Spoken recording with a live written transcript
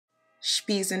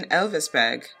SV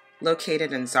Elversberg,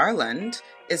 located in Saarland,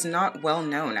 is not well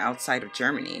known outside of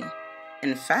Germany.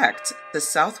 In fact, the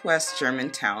southwest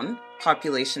German town,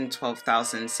 population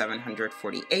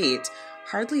 12,748,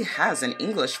 hardly has an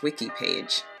English wiki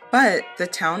page. But the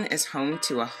town is home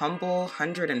to a humble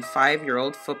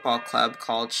 105-year-old football club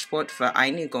called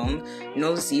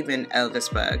Sportvereinigung 07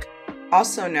 Elversberg,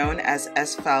 also known as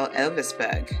SV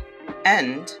Elversberg.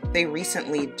 And they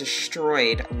recently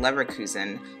destroyed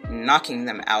Leverkusen, knocking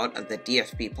them out of the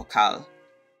DFB Pokal.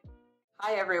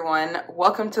 Hi everyone,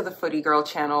 welcome to the Footy Girl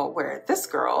channel where this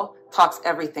girl talks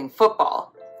everything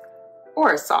football,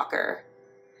 or soccer.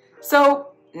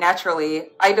 So naturally,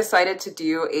 I decided to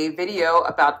do a video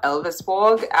about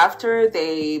Elversberg after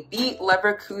they beat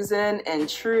Leverkusen in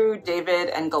true David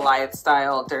and Goliath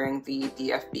style during the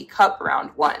DFB Cup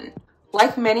round 1.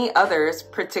 Like many others,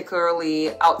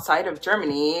 particularly outside of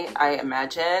Germany, I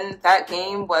imagine, that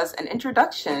game was an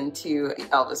introduction to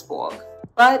Elversberg.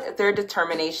 But their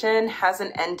determination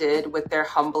hasn't ended with their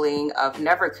humbling of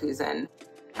Leverkusen.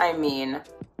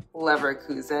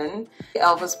 Leverkusen.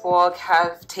 Elversberg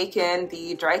have taken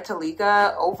the Dritte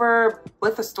Liga over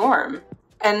with a storm.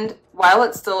 And while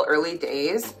it's still early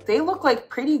days, they look like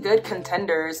pretty good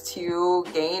contenders to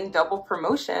gain double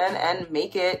promotion and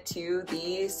make it to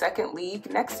the second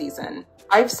league next season.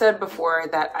 I've said before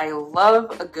that I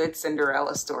love a good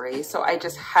Cinderella story, so I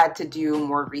just had to do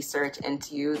more research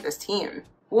into this team.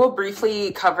 We'll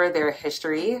briefly cover their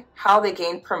history, how they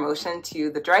gained promotion to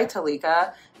the Dritte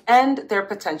Liga, and their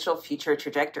potential future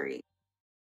trajectory.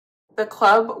 The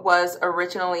club was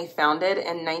originally founded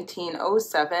in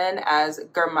 1907 as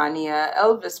Germania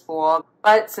Elversberg,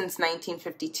 but since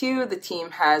 1952 the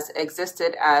team has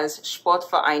existed as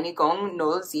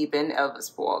Sportvereinigung 07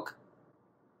 Elversberg.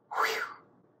 Whew,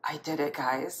 I did it,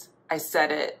 guys. I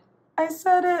said it.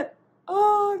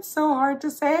 Oh, it's so hard to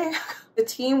say. The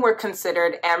team were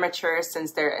considered amateur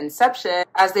since their inception,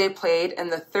 as they played in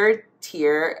the third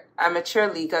tier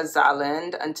Amateur Liga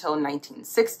Saarland until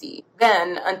 1960.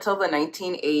 Then, until the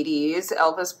 1980s,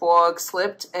 Elversberg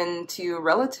slipped into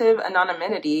relative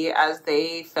anonymity as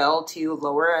they fell to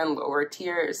lower and lower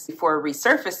tiers, before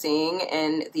resurfacing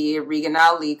in the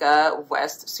Regionalliga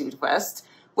West-Südwest,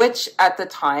 which at the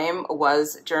time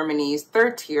was Germany's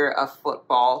third tier of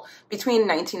football between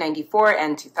 1994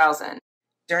 and 2000.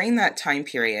 During that time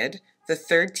period, the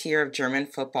third tier of German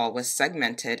football was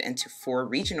segmented into 4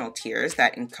 regional tiers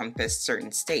that encompassed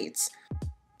certain states.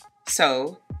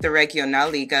 So, the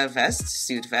Regionalliga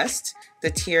West-Südwest,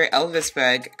 the tier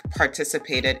Elversberg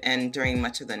participated in during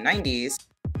much of the 90s,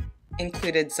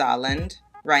 included Saarland,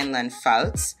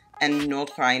 Rhineland-Pfalz, and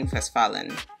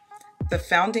Nordrhein-Westfalen. The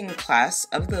founding class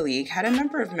of the league had a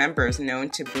number of members known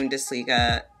to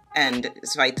Bundesliga and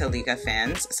Zweite Liga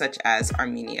fans, such as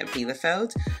Arminia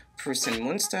Bielefeld, Preußen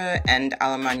Münster, and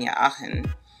Alemannia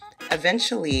Aachen.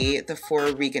 Eventually, the 4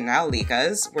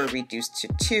 Regionalligas were reduced to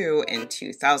 2 in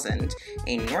 2000,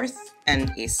 a North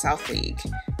and a South League.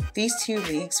 These 2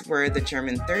 leagues were the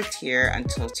German third tier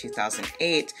until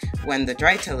 2008, when the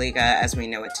Dritte Liga, as we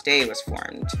know it today, was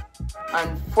formed.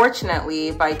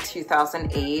 Unfortunately, by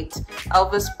 2008,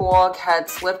 Elversberg had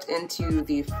slipped into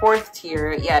the 4th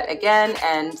tier yet again,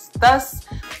 and thus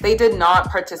they did not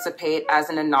participate as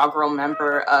an inaugural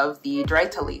member of the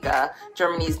Dritte Liga,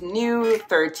 Germany's new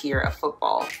third tier of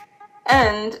football.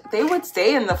 And they would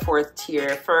stay in the 4th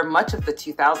tier for much of the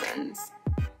 2000s.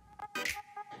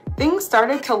 Things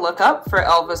started to look up for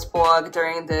Elversberg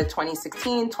during the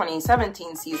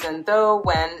 2016-2017 season, though,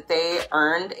 when they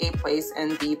earned a place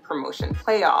in the promotion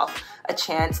playoff, a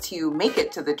chance to make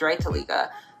it to the Dritte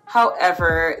Liga.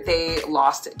 However, they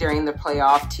lost during the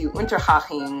playoff to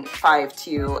Unterhaching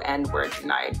 5-2 and were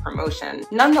denied promotion.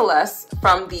 Nonetheless,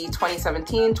 from the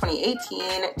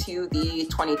 2017-2018 to the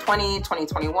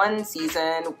 2020-2021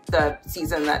 season, the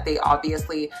season that they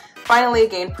obviously finally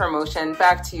gained promotion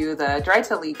back to the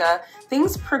Dritte Liga,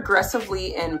 things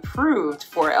progressively improved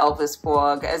for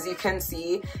Elversberg. As you can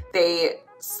see, they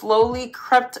slowly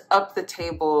crept up the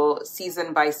table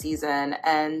season by season,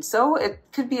 and so it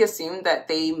could be assumed that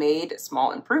they made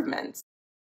small improvements.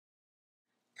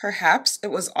 Perhaps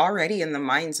it was already in the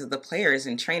minds of the players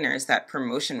and trainers that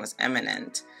promotion was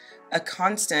imminent. A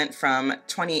constant from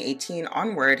 2018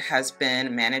 onward has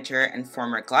been manager and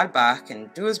former Gladbach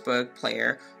and Duisburg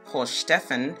player Horst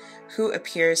Steffen, who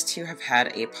appears to have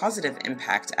had a positive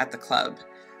impact at the club.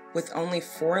 With only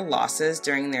 4 losses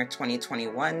during their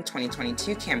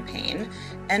 2021-2022 campaign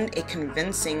and a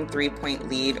convincing 3-point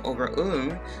lead over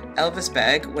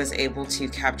Elversberg was able to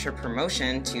capture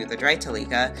promotion to the Dritte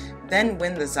Liga, then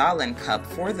win the Saarland Cup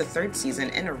for the 3rd season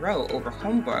in a row over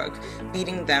Homburg,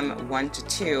 beating them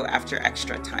 1-2 after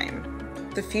extra time.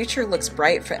 The future looks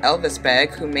bright for Elversberg,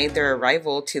 who made their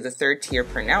arrival to the 3rd tier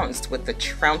pronounced with the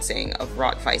trouncing of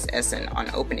Rot-Weiss Essen on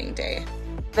opening day.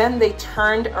 Then they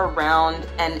turned around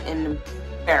and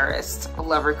embarrassed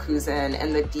Leverkusen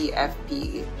in the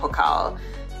DFB Pokal.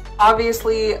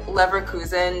 Obviously,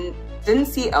 Leverkusen didn't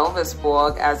see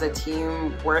Elversberg as a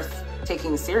team worth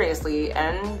taking seriously,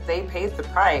 and they paid the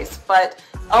price. But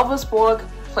Elversberg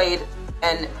played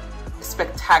an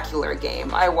spectacular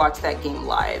game. I watched that game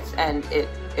live, and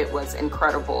it was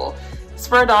incredible.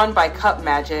 Spurred on by cup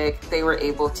magic, they were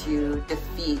able to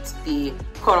defeat the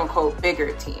quote-unquote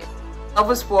bigger team.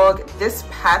 Elversberg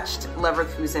dispatched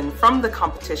Leverkusen from the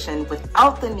competition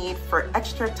without the need for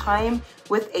extra time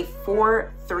with a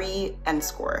 4-3 end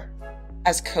score.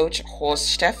 As coach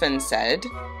Horst Steffen said,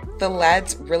 "The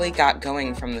lads really got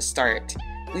going from the start.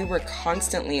 We were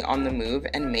constantly on the move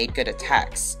and made good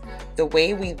attacks. The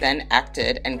way we then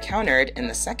acted and countered in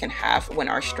the second half when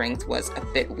our strength was a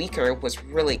bit weaker was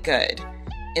really good.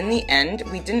 In the end,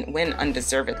 we didn't win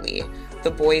undeservedly.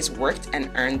 The boys worked and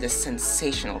earned this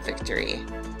sensational victory."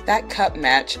 That cup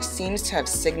match seems to have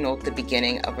signaled the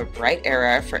beginning of a bright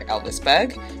era for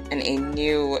Elversberg and a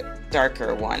new,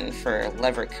 darker one for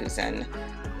Leverkusen.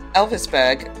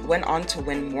 Elversberg went on to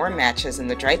win more matches in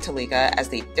the Dritte Liga as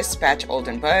they dispatched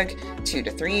Oldenburg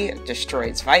 2-3,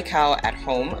 destroyed Zwickau at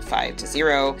home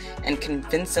 5-0, and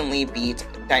convincingly beat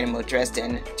Dynamo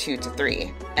Dresden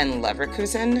 2-3. And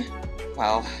Leverkusen?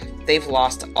 Well, they've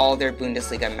lost all their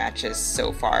Bundesliga matches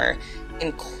so far,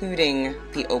 including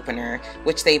the opener,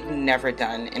 which they've never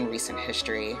done in recent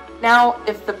history. Now,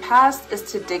 if the past is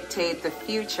to dictate the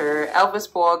future,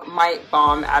 Elversberg might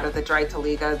bomb out of the Dritte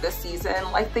Liga this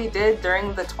season like they did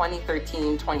during the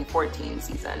 2013-2014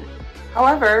 season.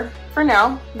 However, for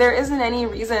now, there isn't any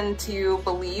reason to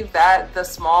believe that the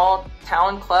small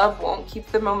town club won't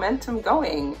keep the momentum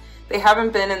going. They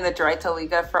haven't been in the Dritte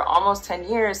Liga for almost 10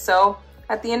 years, so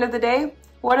at the end of the day,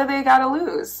 what do they gotta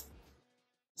lose?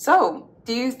 So,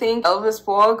 do you think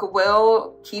Elversberg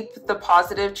will keep the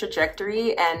positive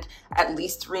trajectory and at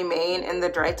least remain in the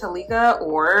Dritte Liga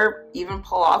or even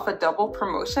pull off a double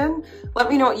promotion? Let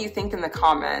me know what you think in the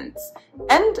comments.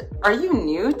 And are you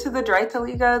new to the Dritte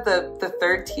Liga, the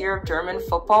 3rd tier of German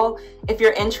football? If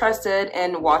you're interested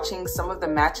in watching some of the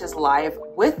matches live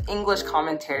with English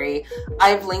commentary,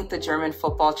 I've linked the German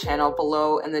football channel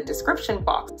below in the description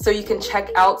box so you can check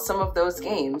out some of those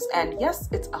games. And yes,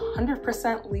 it's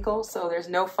 100% legal, so there's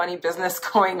no funny business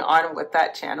going on with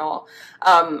that channel.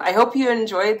 I hope you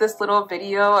enjoyed this little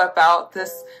video about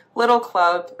this little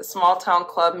club, a small town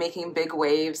club making big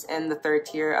waves in the 3rd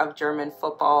tier of German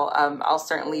football. I'll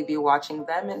certainly be watching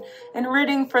them and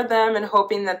rooting for them and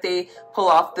hoping that they pull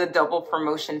off the double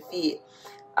promotion feat.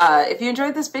 If you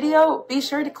enjoyed this video, be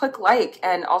sure to click like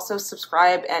and also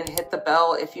subscribe and hit the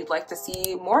bell if you'd like to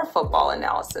see more football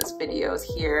analysis videos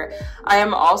here. I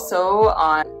am also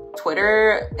on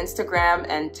Twitter, Instagram,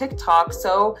 and TikTok,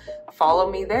 so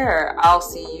follow me there. I'll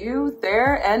see you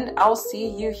there, and I'll see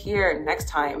you here next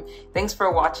time. Thanks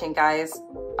for watching, guys.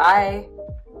 Bye.